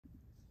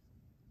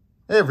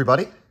Hey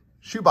everybody,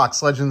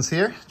 Shoebox Legends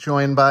here,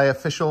 joined by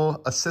official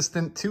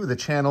assistant to the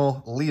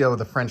channel, Leo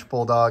the French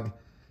Bulldog.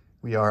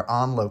 We are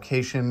on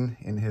location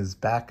in his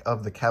back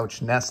of the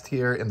couch nest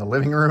here in the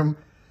living room.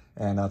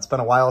 And it's been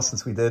a while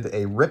since we did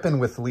a Rippin'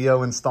 with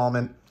Leo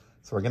installment,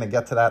 so we're gonna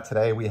get to that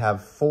today. We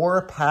have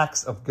 4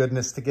 packs of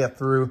goodness to get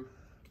through,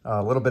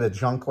 a little bit of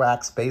junk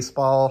wax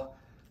baseball,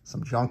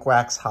 some junk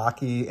wax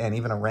hockey, and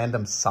even a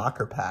random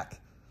soccer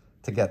pack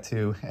to get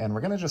to. And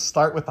we're gonna just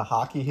start with the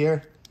hockey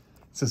here.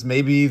 This is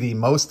maybe the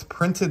most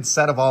printed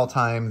set of all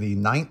time, the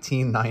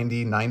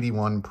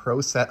 1990-91 Pro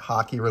Set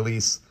hockey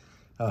release.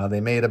 They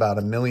made about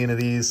 1 million of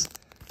these,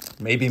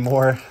 maybe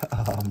more.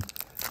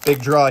 Big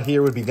draw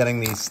here would be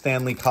getting the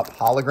Stanley Cup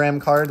hologram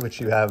card,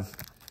 which you have,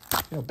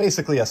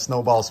 basically a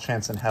snowball's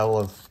chance in hell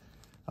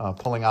of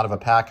pulling out of a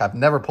pack. I've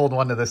never pulled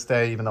one to this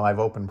day, even though I've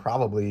opened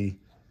probably,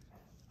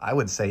 I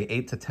would say,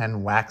 8 to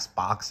 10 wax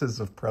boxes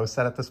of Pro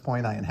Set at this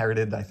point. I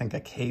inherited, I think, a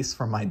case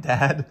from my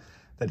dad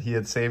that he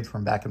had saved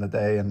from back in the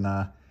day, and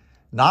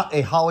not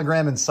a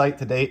hologram in sight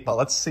to date, but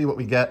let's see what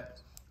we get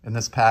in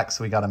this pack.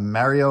 So we got a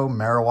Mario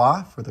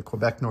Marois for the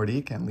Quebec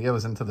Nordique, and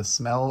Leo's into the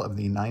smell of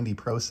the 90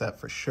 Pro Set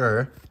for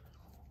sure.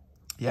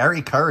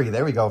 Yari Curry,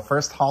 there we go,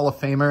 first Hall of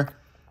Famer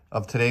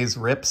of today's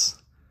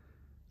Rips.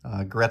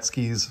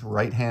 Gretzky's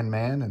right-hand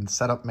man and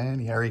setup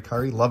man, Yari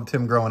Curry. Loved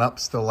him growing up,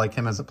 still like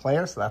him as a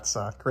player, so that's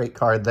a great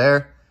card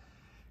there.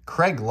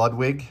 Craig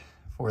Ludwig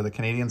for the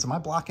Canadiens. Am I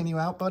blocking you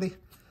out, buddy?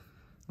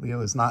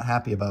 Leo is not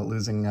happy about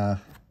losing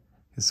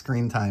his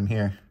screen time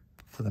here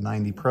for the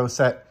 90 Pro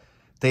Set.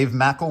 Dave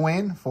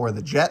McElwain for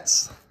the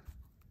Jets.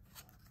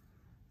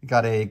 We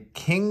got a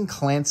King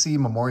Clancy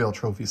Memorial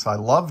Trophy. So I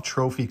love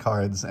trophy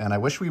cards, and I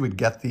wish we would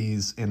get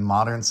these in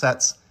modern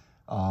sets.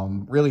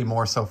 Really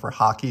more so for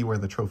hockey, where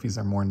the trophies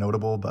are more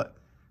notable, but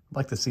I'd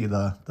like to see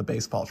the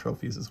baseball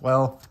trophies as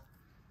well.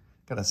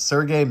 Got a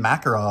Sergei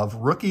Makarov,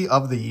 Rookie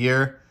of the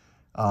Year.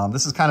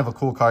 This is kind of a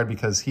cool card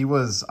because he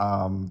was...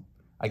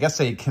 I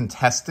guess a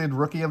contested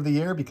Rookie of the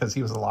Year because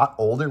he was a lot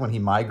older when he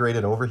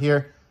migrated over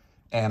here.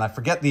 And I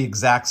forget the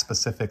exact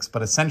specifics,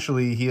 but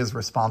essentially he is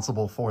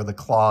responsible for the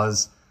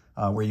clause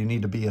where you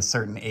need to be a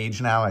certain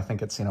age now. I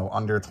think it's,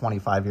 under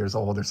 25 years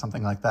old or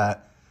something like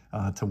that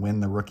to win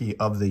the Rookie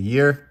of the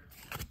Year.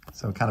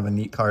 So kind of a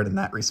neat card in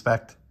that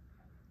respect.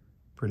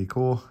 Pretty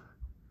cool.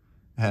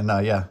 And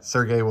yeah,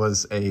 Sergey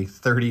was a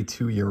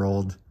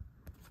 32-year-old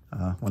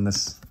when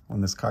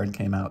this card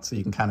came out. So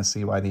you can kind of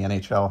see why the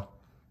NHL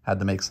had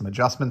to make some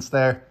adjustments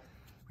there.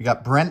 We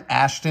got Brent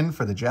Ashton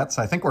for the Jets.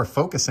 I think we're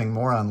focusing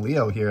more on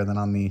Leo here than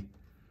on the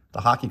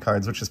hockey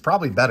cards, which is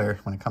probably better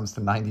when it comes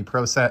to 90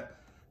 Pro Set.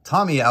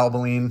 Tommy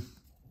Albaline.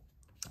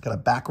 Got a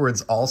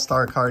backwards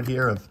all-star card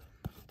here of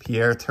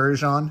Pierre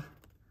Turgeon.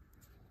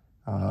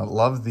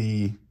 Love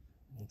the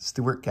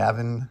Stuart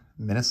Gavin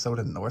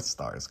Minnesota North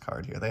Stars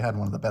card here. They had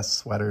one of the best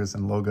sweaters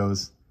and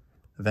logos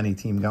of any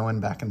team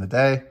going back in the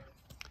day.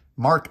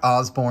 Mark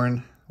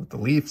Osborne with the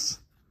Leafs.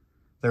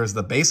 There's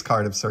the base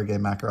card of Sergei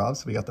Makarov,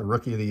 so we got the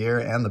Rookie of the Year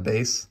and the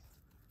base.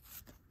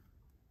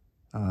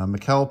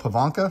 Mikhail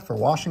Pavanka for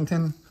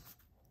Washington.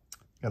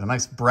 Got a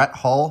nice Brett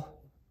Hull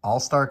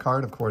all-star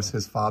card. Of course,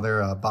 his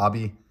father,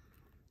 Bobby,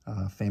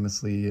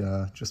 famously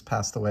just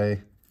passed away a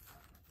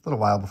little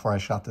while before I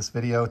shot this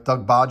video.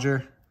 Doug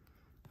Bodger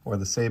for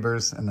the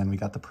Sabres, and then we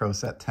got the Pro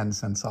Set 10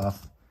 cents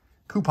off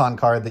coupon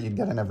card that you'd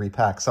get in every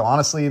pack. So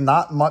honestly,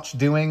 not much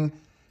doing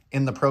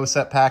in the Pro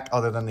Set pack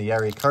other than the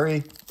Yari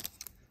Curry.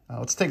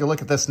 Let's take a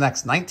look at this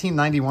next.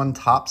 1991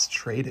 Topps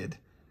Traded.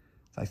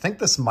 I think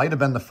this might have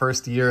been the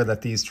first year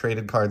that these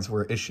traded cards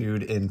were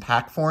issued in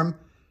pack form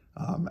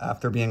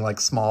after being like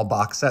small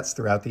box sets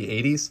throughout the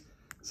 80s.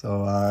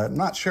 So I'm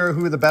not sure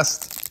who the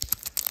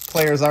best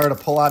players are to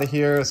pull out of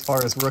here as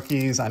far as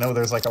rookies. I know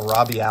there's like a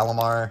Robbie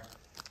Alomar,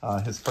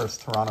 his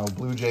first Toronto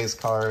Blue Jays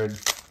card.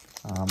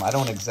 I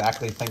don't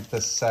exactly think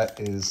this set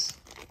is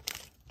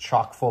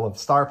chock full of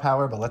star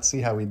power, but let's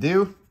see how we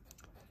do.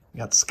 We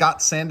got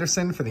Scott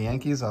Sanderson for the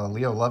Yankees.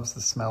 Leo loves the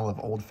smell of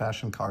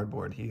old-fashioned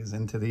cardboard. He is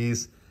into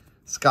these.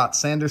 Scott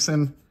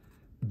Sanderson.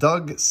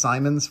 Doug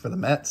Simons for the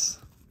Mets.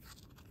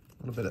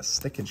 A little bit of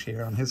stickage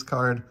here on his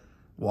card.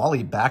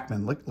 Wally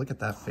Backman. Look at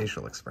that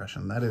facial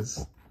expression. That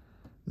is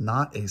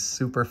not a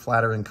super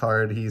flattering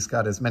card. He's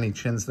got as many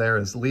chins there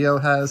as Leo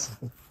has.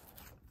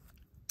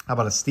 How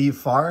about a Steve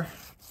Farr?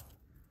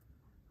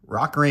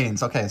 Rock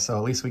Raines. Okay, so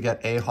at least we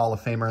get a Hall of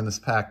Famer in this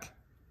pack.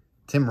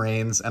 Tim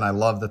Raines, and I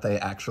love that they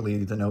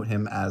actually denote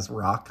him as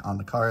Rock on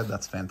the card.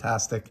 That's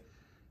fantastic.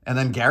 And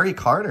then Gary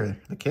Carter,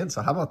 the kid.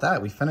 So how about that?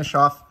 We finish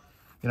off,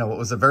 what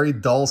was a very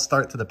dull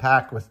start to the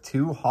pack with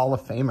 2 Hall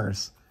of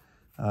Famers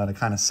to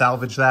kind of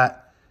salvage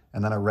that.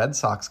 And then a Red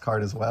Sox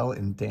card as well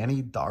in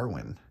Danny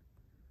Darwin.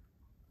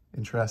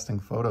 Interesting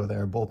photo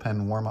there.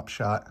 Bullpen warm-up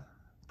shot.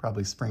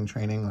 Probably spring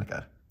training, like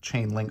a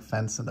chain link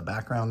fence in the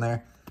background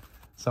there.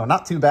 So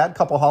not too bad.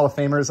 Couple Hall of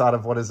Famers out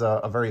of what is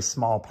a very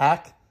small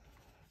pack.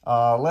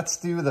 Let's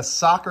do the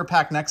soccer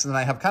pack next, and then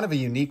I have kind of a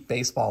unique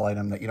baseball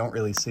item that you don't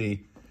really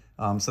see.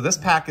 So this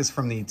pack is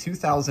from the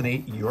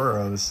 2008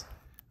 Euros,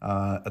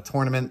 a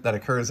tournament that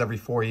occurs every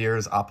 4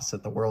 years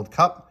opposite the World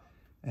Cup.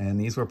 And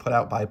these were put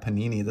out by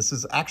Panini. This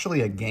is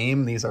actually a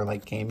game. These are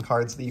like game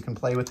cards that you can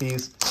play with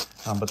these.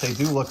 But they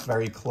do look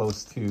very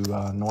close to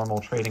normal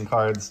trading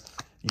cards.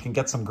 You can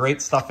get some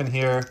great stuff in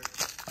here.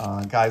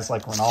 Guys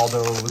like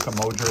Ronaldo, Luka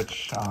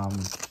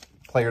Modric,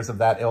 players of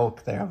that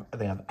ilk. They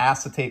have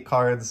acetate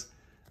cards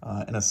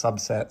in a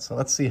subset. So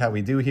let's see how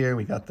we do here.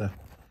 We got the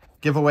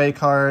giveaway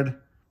card.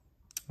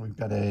 We've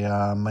got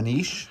a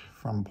Maniche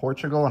from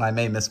Portugal, and I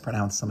may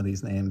mispronounce some of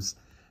these names.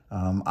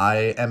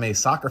 I am a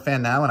soccer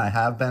fan now, and I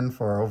have been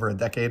for over a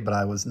decade, but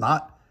I was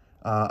not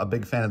a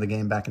big fan of the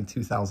game back in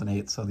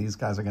 2008, so these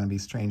guys are going to be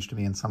strange to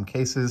me in some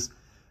cases.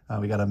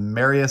 We got a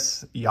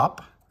Marius Jop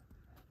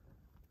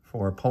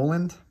for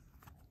Poland.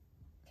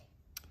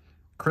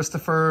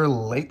 Christopher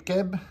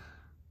Leitgeb. I'm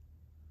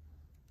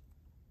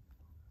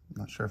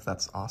not sure if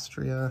that's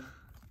Austria.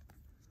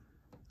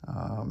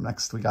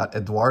 Next, we got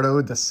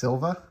Eduardo da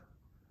Silva.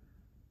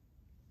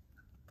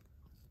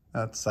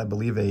 That's, I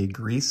believe, a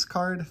Greece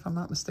card, if I'm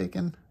not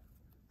mistaken.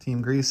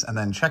 Team Greece. And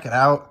then check it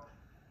out.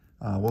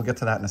 We'll get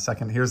to that in a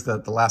second. Here's the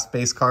last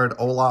base card,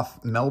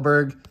 Olaf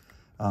Melberg.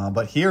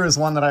 But here is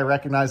one that I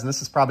recognize, and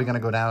this is probably going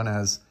to go down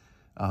as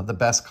the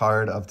best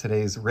card of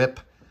today's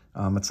rip.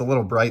 It's a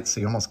little bright, so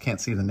you almost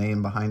can't see the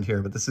name behind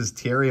here, but this is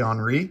Thierry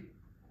Henry.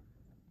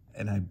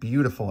 And a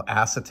beautiful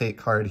acetate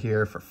card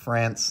here for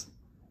France.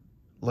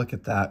 Look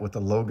at that with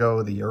the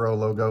logo, the Euro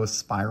logo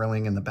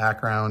spiraling in the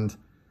background.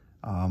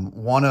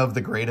 One of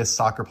the greatest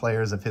soccer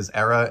players of his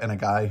era and a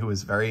guy who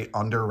is very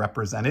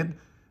underrepresented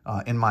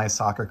in my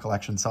soccer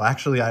collection. So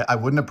actually, I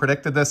wouldn't have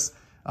predicted this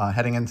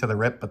heading into the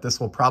rip, but this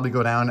will probably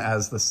go down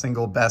as the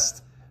single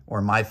best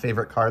or my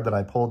favorite card that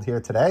I pulled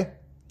here today.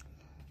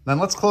 Then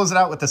let's close it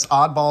out with this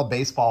oddball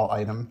baseball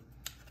item.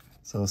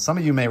 So some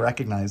of you may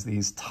recognize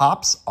these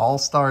Topps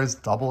All-Stars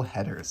double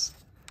headers.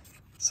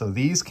 So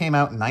these came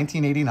out in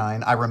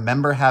 1989. I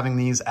remember having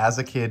these as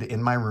a kid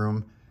in my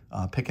room,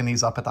 picking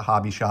these up at the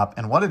hobby shop.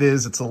 And what it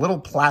is, it's a little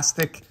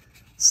plastic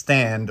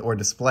stand or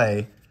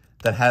display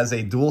that has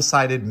a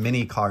dual-sided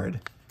mini card.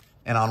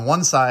 And on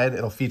one side,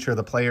 it'll feature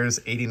the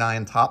player's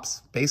 89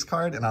 Topps base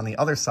card, and on the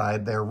other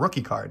side, their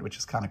rookie card, which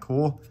is kind of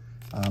cool.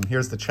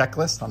 Here's the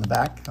checklist on the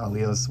back.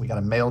 We got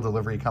a mail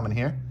delivery coming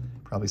here.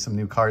 Probably some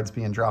new cards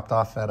being dropped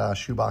off at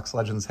Shoebox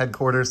Legends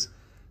headquarters.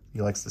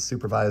 He likes to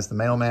supervise the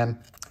mailman.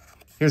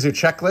 Here's your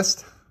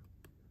checklist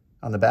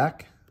on the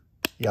back.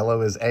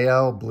 Yellow is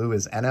AL, blue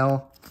is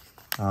NL.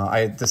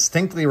 I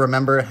distinctly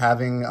remember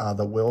having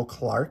the Will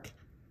Clark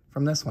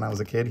from this when I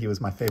was a kid. He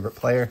was my favorite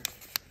player.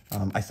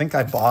 I think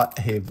I bought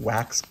a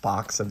wax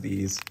box of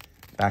these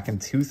back in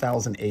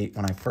 2008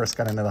 when I first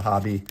got into the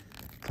hobby.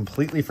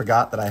 Completely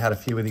forgot that I had a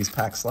few of these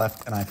packs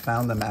left, and I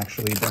found them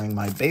actually during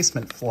my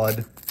basement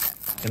flood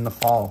in the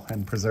fall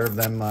and preserved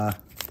them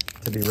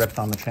to be ripped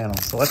on the channel.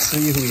 So let's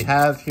see who we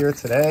have here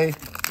today.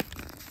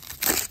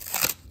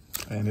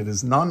 And it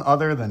is none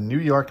other than New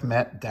York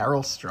Met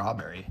Darryl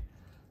Strawberry.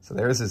 So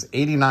there's his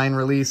 89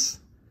 release.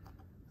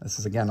 This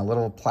is, again, a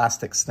little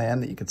plastic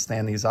stand that you could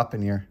stand these up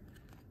in your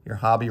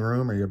hobby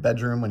room or your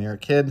bedroom when you're a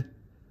kid.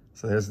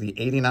 So there's the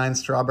 89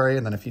 Strawberry,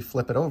 and then if you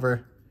flip it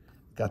over,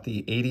 got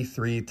the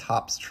 83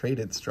 Topps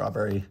Traded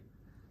Strawberry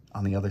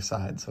on the other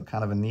side. So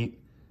kind of a neat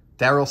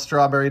Darryl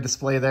Strawberry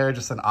display there,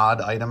 just an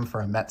odd item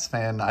for a Mets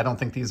fan. I don't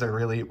think these are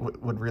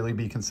would really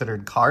be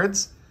considered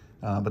cards,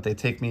 but they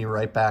take me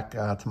right back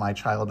to my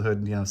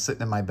childhood, you know,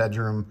 sitting in my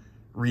bedroom,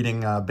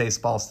 reading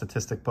baseball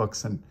statistic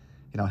books and,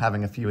 you know,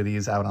 having a few of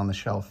these out on the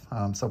shelf.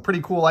 So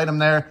pretty cool item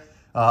there.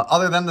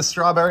 Other than the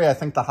Strawberry, I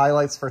think the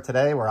highlights for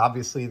today were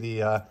obviously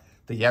the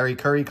Yari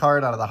Curry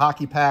card out of the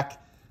hockey pack.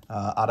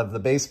 Out of the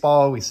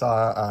baseball, we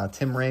saw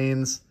Tim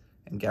Raines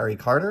and Gary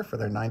Carter for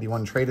their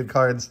 91 traded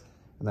cards.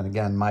 And then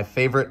again, my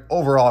favorite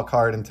overall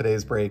card in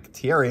today's break,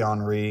 Thierry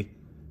Henry,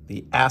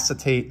 the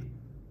acetate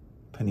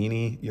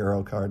Panini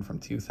Euro card from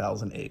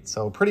 2008.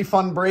 So pretty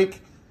fun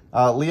break.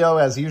 Leo,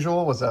 as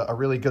usual, was a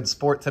really good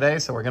sport today.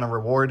 So we're going to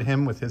reward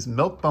him with his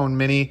Milkbone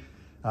Mini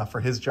for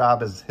his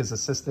job as his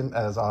assistant,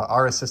 as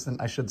our assistant,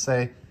 I should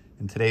say,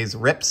 in today's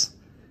rips.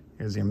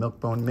 Here's your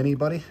Milkbone Mini,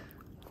 buddy.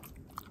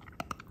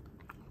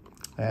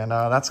 And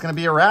that's going to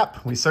be a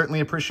wrap. We certainly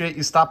appreciate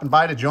you stopping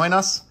by to join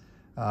us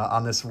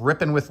on this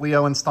Rippin' with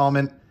Leo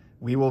installment.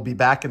 We will be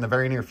back in the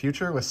very near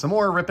future with some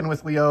more Rippin'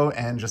 with Leo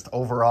and just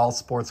overall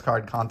sports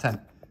card content.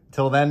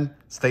 Till then,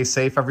 stay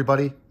safe,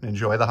 everybody, and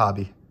enjoy the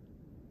hobby.